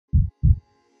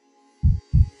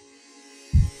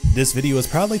This video is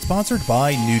proudly sponsored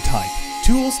by Newtype.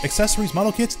 Tools, accessories,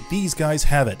 model kits, these guys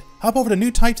have it. Hop over to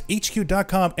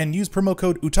newtypeshq.com and use promo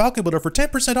code Otaku for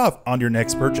 10% off on your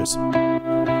next purchase.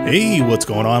 Hey, what's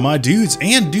going on, my dudes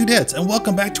and dudettes, and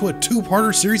welcome back to a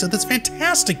two-parter series of this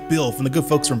fantastic build from the good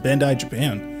folks from Bandai,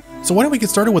 Japan. So why don't we get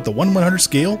started with the 1/100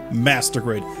 scale Master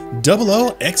Grade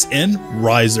 00XN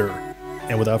Riser.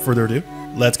 And without further ado,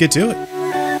 let's get to it.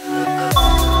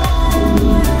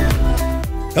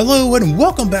 Hello and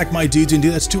welcome back, my dudes and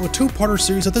dudettes, to a two-parter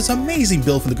series of this amazing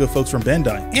build from the good folks from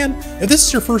Bandai. And if this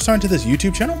is your first time to this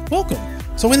YouTube channel, welcome.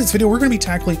 So in this video, we're going to be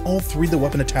tackling all three of the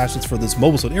weapon attachments for this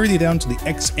mobile suit, everything down to the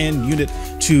XN unit,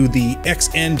 to the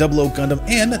XN 00 Gundam,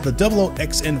 and the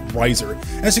 00XN Riser.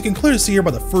 As you can clearly see here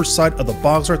by the first side of the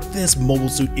box art, this mobile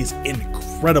suit is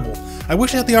incredible. I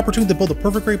wish I had the opportunity to build a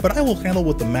perfect grade, but I will handle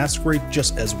with the master grade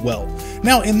just as well.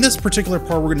 Now, in this particular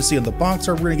part, we're going to see on the box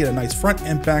art, we're going to get a nice front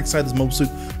and back side of this mobile suit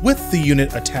with the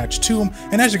unit attached to them.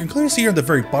 And as you can clearly see here at the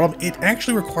very bottom, it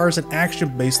actually requires an action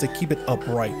base to keep it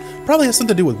upright. Probably has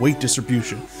something to do with weight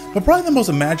distribution. But probably the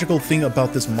most magical thing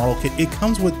about this model kit, it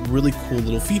comes with really cool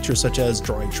little features such as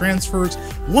dry transfers,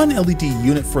 one LED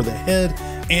unit for the head,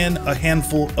 and a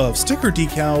handful of sticker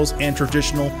decals and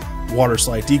traditional water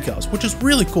slide decals, which is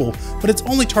really cool, but it's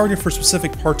only targeted for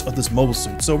specific parts of this mobile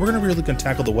suit, so we're going to really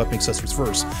tackle the weapon accessories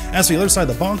first. As for the other side of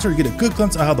the box, you get a good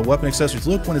glimpse of how the weapon accessories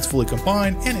look when it's fully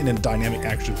combined and in a dynamic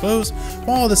action pose,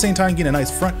 while at the same time getting a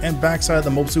nice front and back side of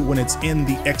the mobile suit when it's in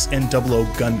the XN 00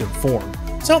 Gundam form.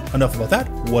 So enough about that,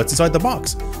 what's inside the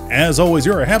box? As always,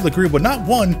 you're heavily agreed with not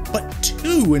one, but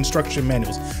two instruction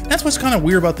manuals. That's what's kind of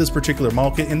weird about this particular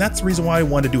model kit, and that's the reason why I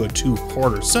wanted to do a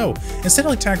two-parter. So instead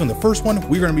of tackling the first one,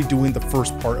 we're going to be doing the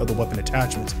first part of the weapon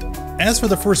attachments. As for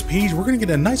the first page, we're going to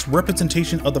get a nice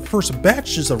representation of the first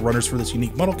batches of runners for this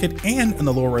unique model kit, and in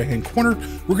the lower right hand corner,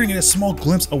 we're going to get a small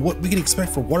glimpse of what we can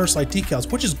expect for water slide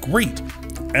decals, which is great.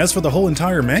 As for the whole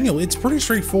entire manual, it's pretty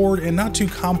straightforward and not too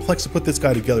complex to put this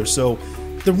guy together. So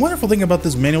the wonderful thing about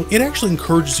this manual, it actually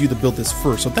encourages you to build this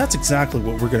first, so that's exactly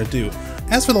what we're going to do.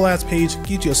 As for the last page, it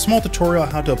gives you a small tutorial on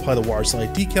how to apply the water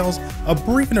slide decals, a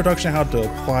brief introduction on how to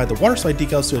apply the water slide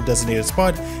decals to a designated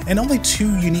spot, and only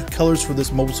two unique colors for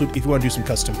this mobile suit if you want to do some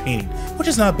custom painting, which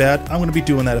is not bad. I'm going to be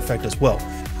doing that effect as well.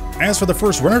 As for the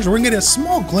first runners, we're going to get a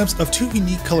small glimpse of two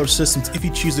unique color systems if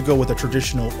you choose to go with a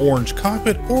traditional orange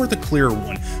cockpit or the clear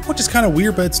one, which is kind of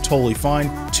weird, but it's totally fine.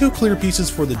 Two clear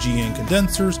pieces for the GN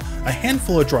condensers, a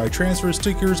handful of dry transfer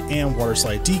stickers and water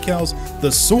slide decals,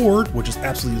 the sword, which is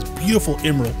absolutely this beautiful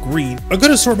emerald green, a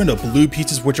good assortment of blue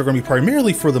pieces, which are going to be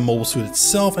primarily for the mobile suit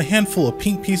itself, a handful of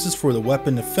pink pieces for the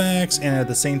weapon effects, and at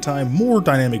the same time, more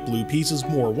dynamic blue pieces,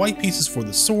 more white pieces for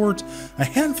the swords, a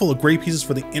handful of gray pieces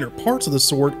for the inner parts of the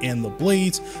sword and the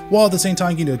blades, while at the same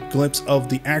time getting a glimpse of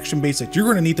the action base that you're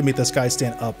going to need to make this guy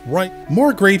stand upright,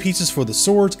 more gray pieces for the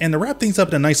swords, and to wrap things up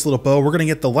in a nice little bow, we're going to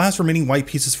get the last remaining white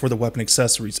pieces for the weapon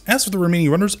accessories. As for the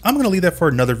remaining runners, I'm going to leave that for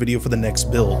another video for the next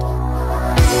build.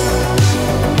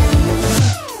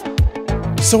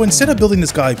 So instead of building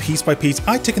this guy piece by piece,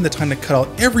 I've taken the time to cut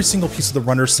out every single piece of the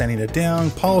runner, sanding it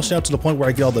down, polish out to the point where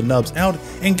I get all the nubs out,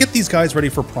 and get these guys ready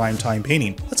for prime time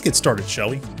painting. Let's get started, shall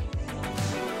we?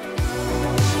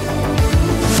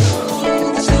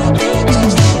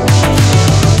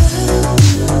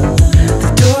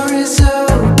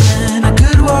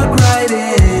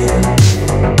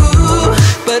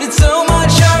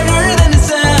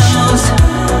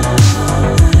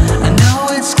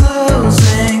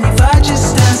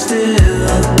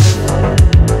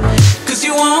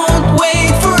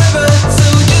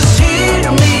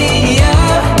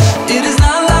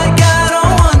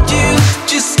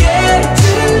 Just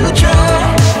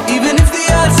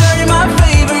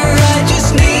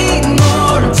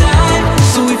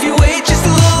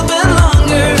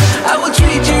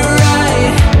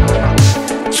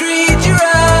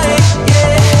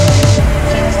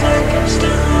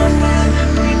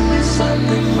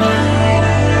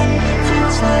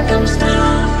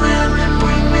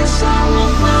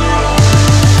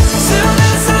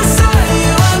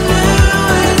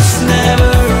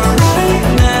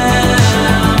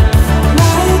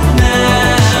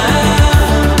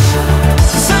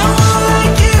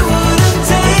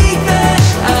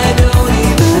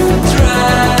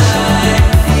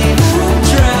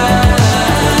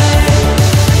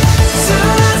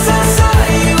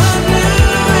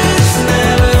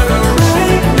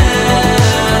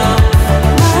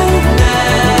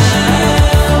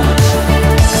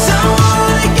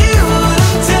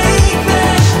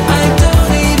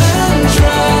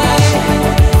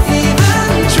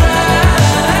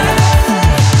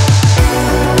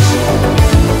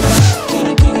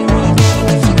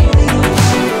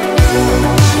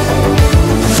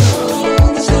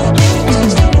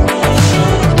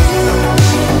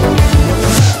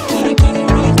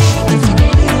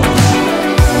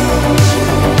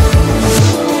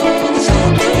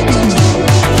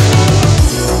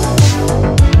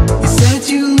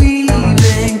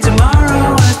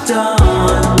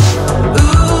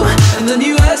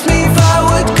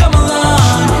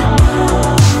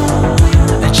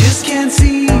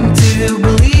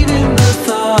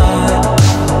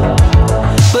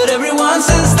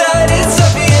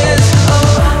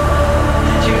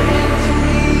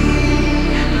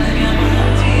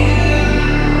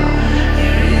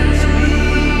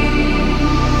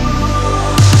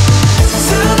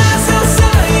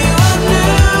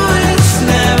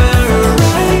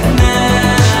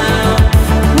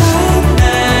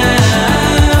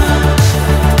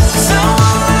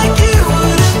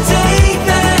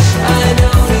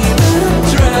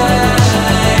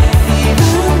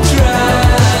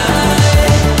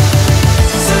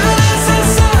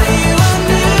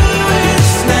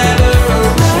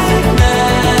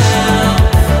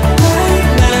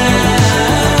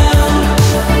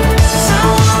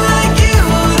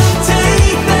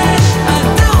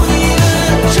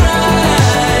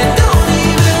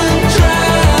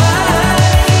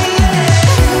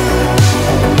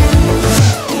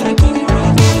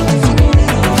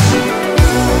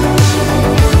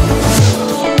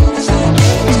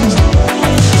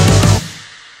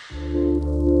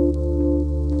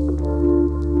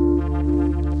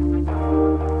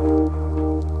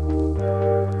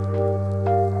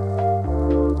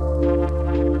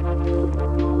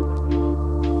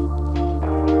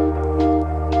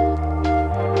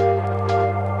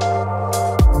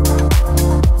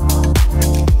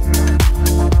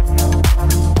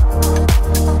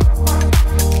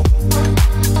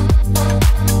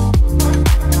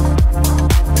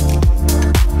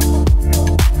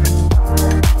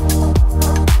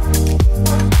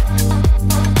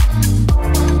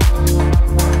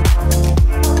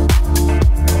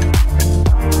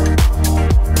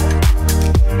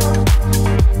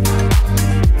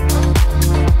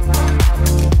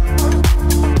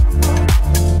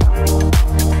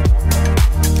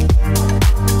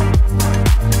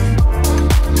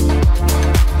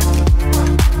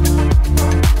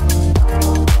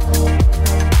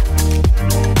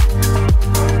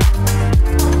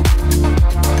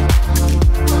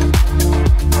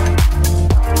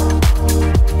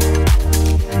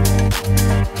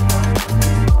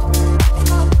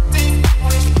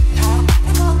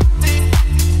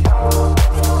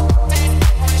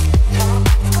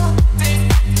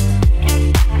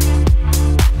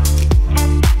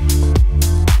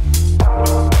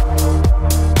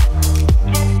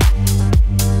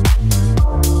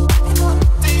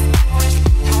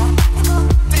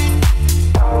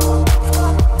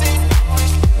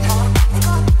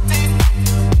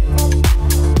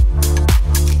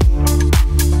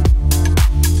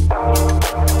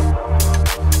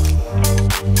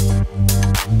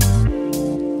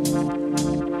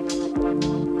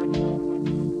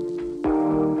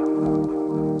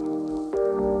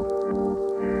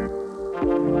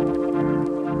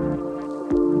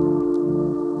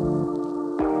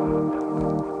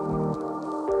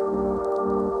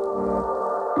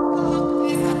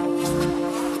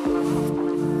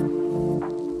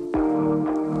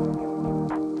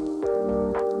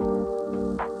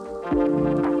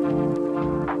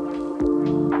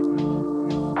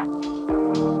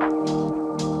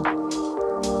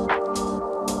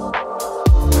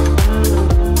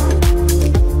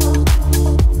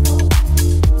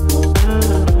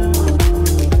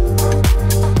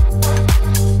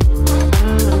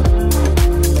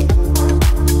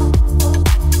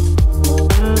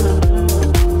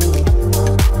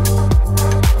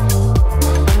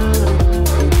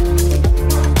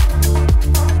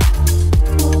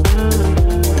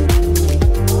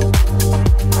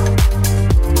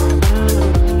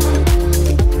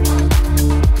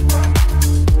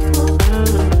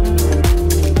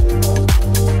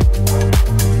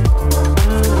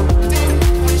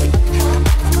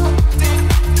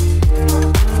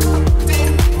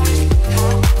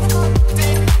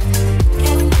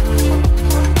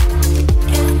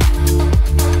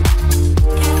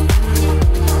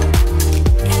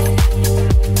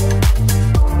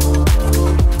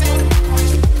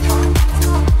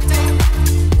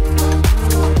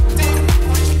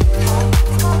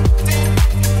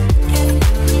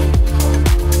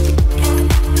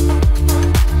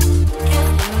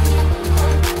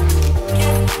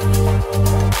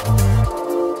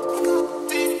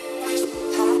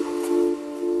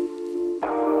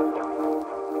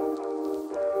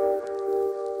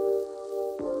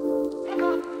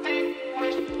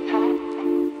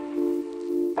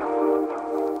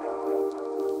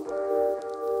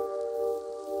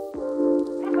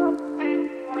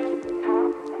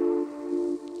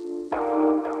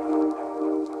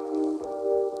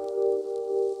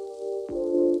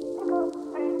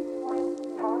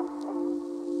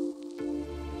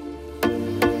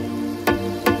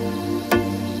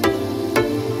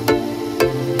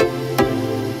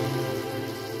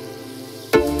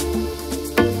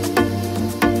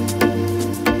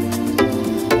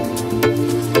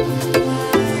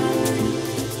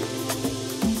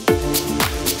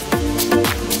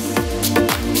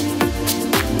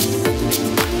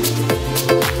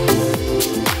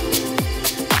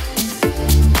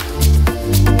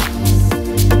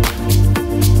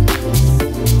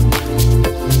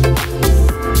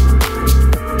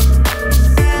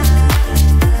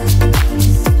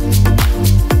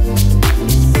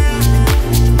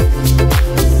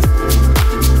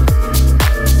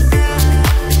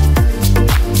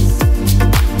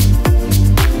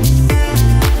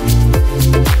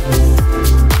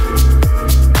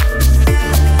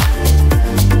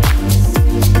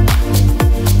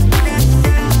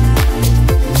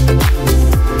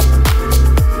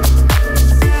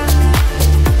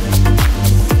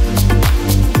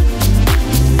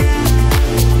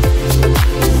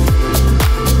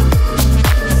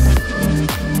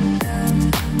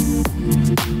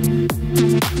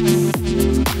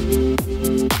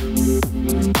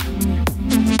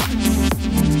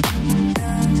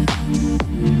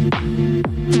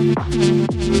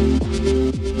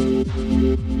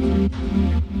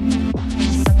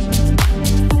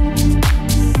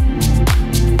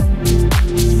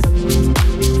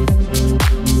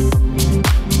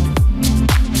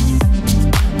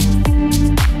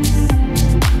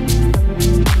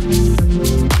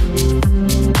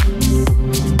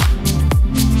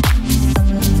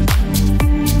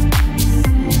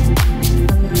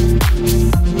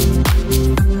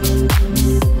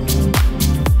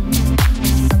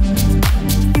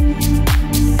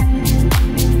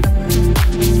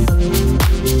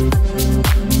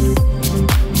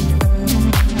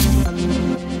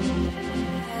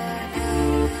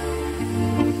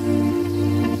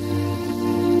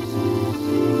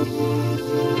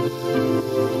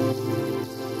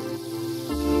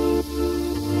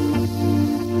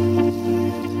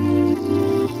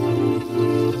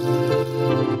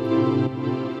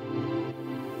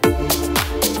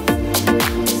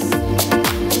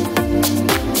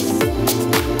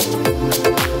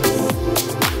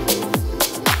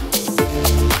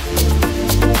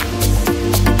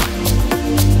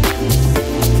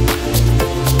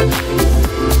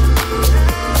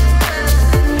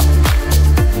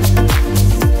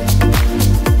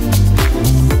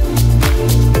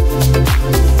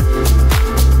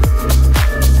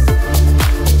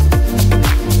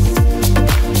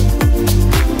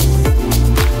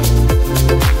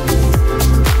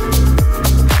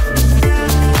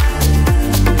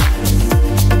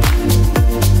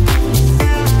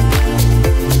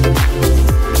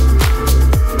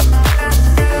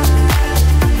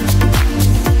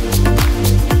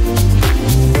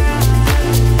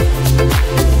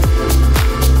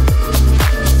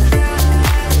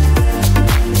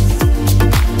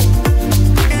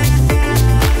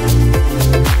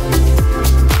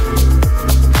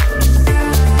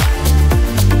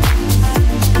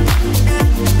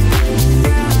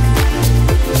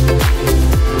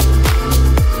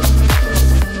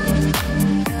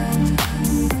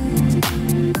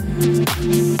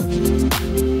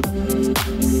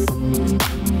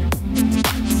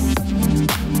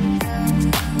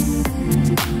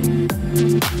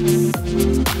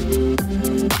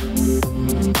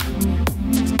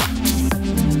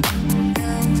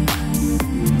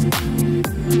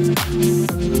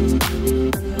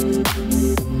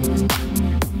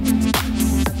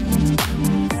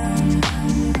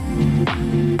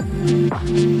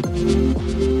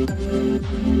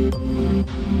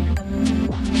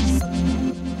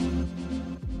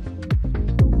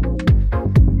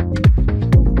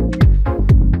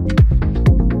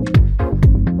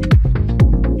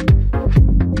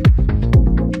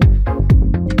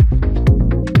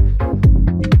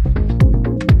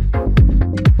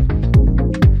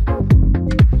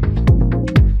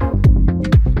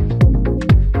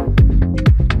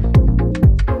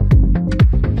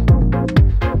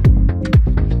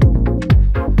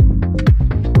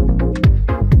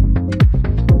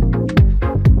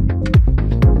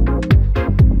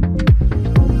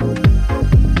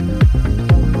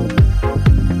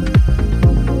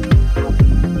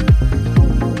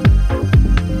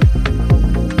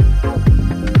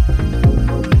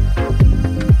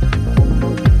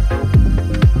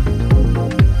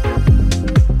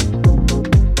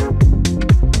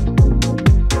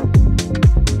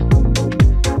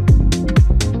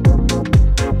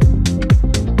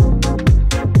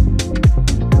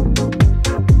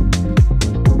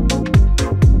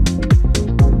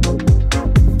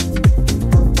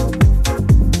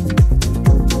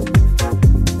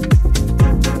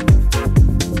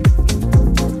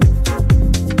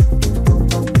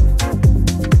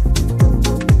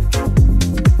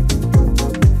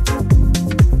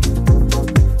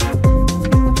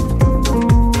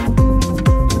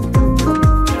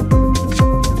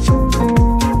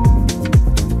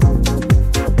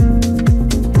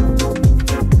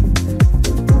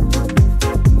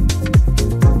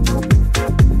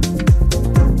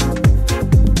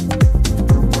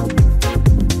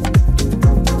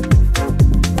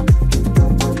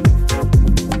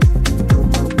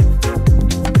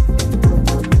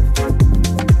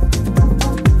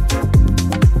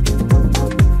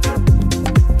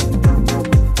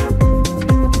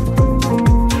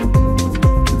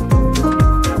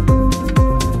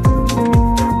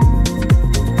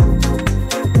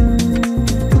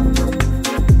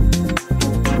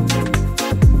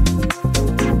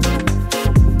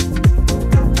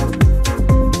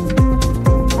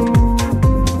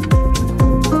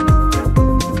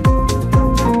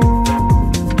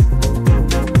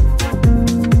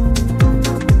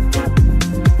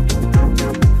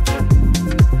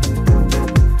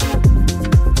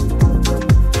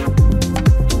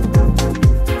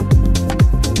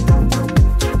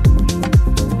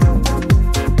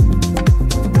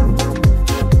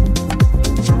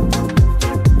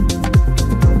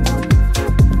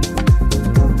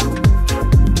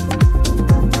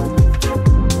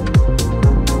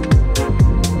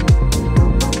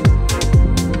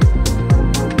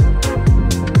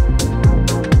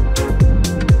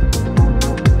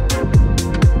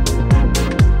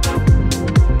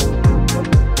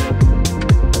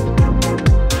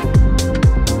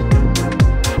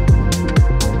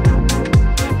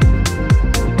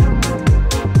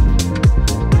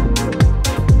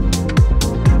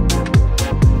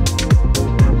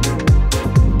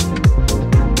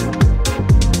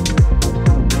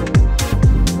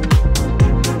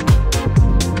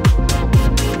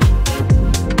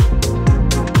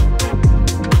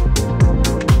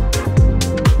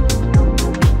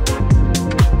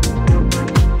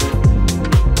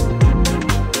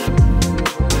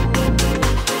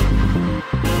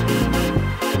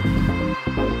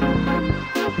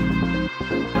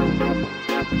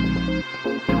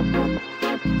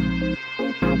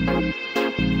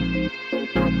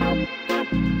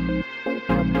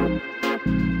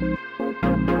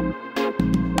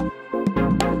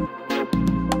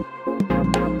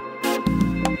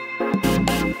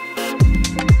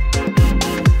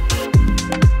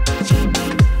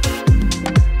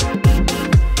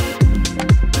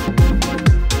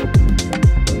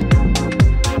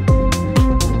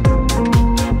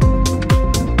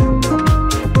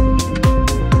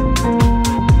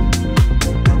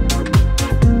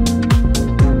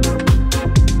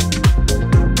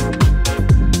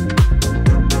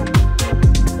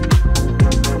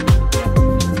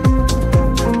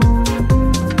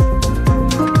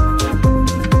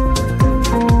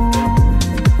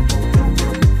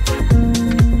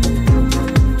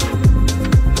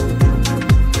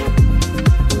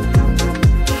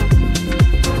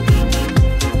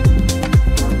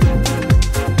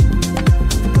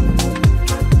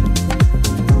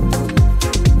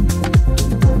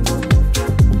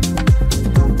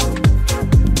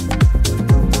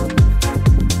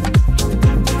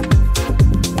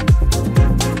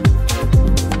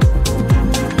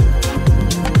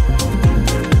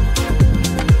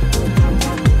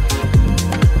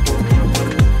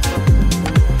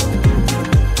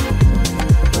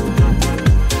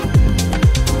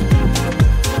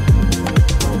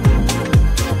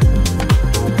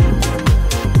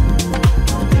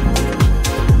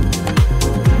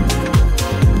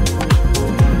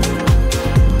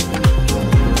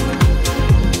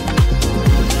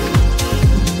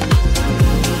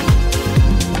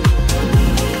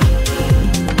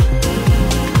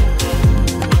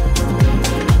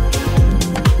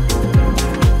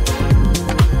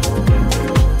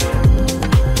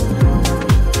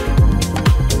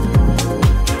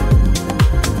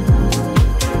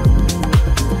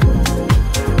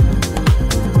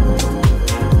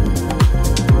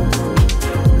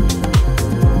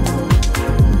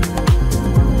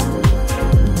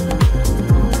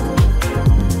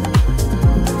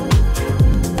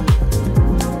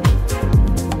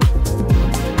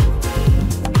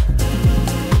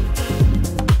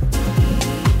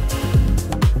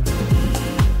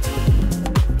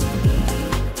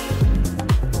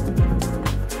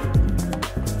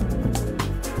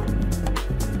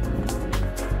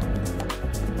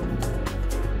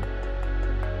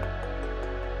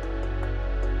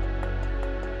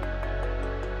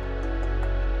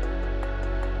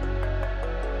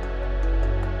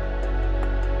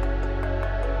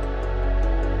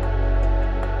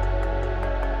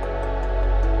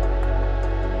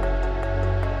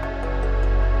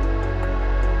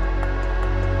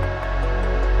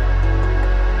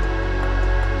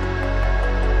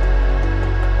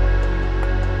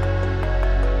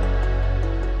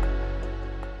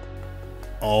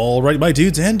Alright, my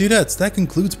dudes and dudettes, that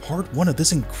concludes part 1 of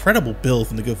this incredible build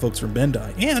from the good folks from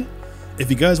Bandai. And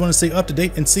if you guys want to stay up to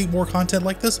date and see more content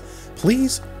like this,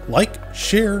 please like,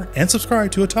 share, and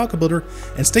subscribe to Otaku Builder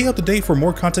and stay up to date for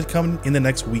more content coming in the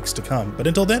next weeks to come. But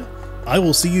until then, I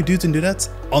will see you dudes and dudettes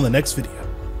on the next video.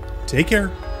 Take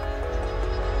care.